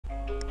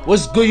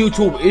What's good,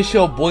 YouTube? It's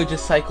your boy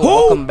JSYCHO.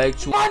 Welcome back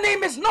to my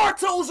name is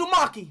Naruto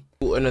Uzumaki.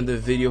 Another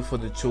video for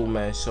the tool,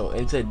 man. So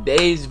in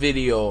today's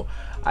video,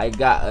 I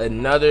got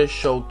another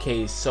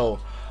showcase.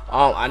 So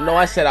I know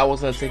I said I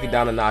was gonna take it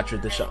down a notch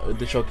with the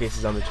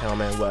showcases on the channel,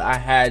 man, but I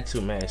had to,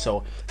 man.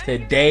 So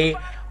today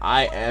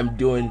I am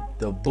doing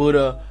the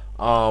Buddha.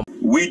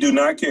 We do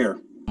not care.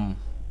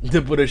 The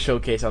Buddha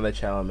showcase on the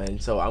channel, man.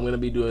 So I'm gonna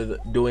be doing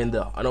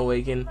the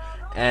unawakened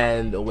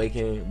and the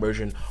awakening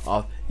version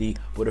of the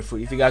Buddha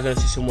fruit. If you guys want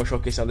to see some more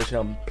showcase on the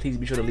channel, please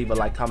be sure to leave a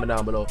like, comment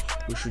down below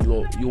which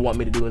you want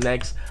me to do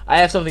next. I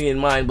have something in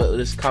mind, but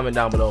just comment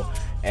down below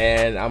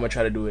and I'm gonna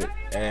try to do it.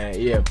 And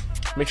yeah,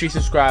 make sure you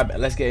subscribe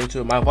and let's get into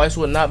it. My voice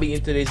will not be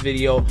in today's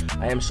video,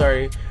 I am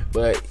sorry,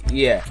 but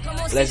yeah,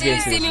 let's get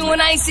into it. See me when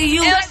I ain't see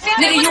you,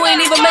 nigga, you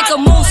ain't even make a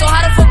move. So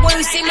how the fuck when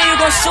you see me you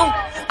gon' shoot?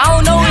 I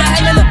don't know who the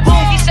hell in the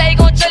booth. He say he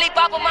gon' jelly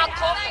pop on my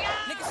coffee.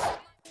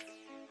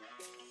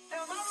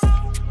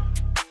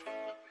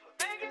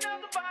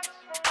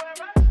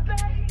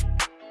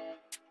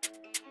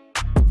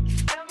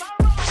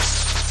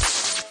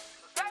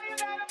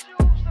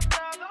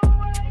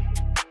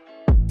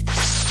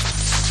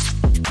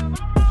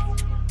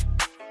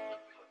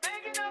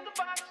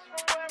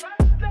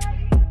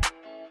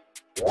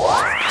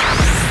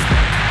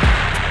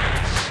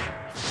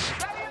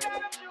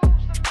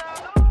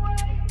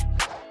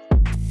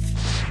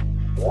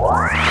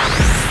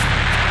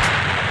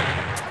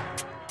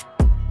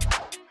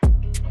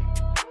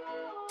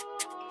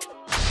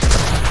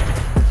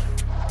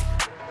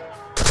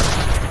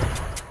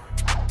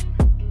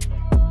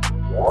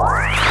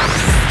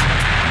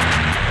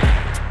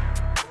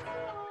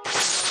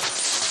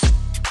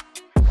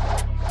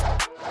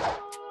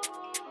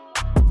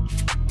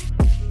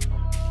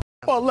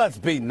 Well, let's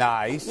be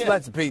nice. Yeah.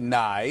 Let's be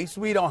nice.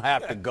 We don't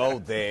have to go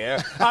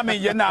there. I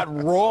mean, you're not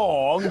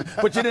wrong,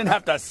 but you didn't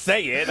have to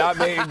say it. I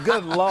mean,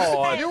 good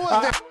Lord.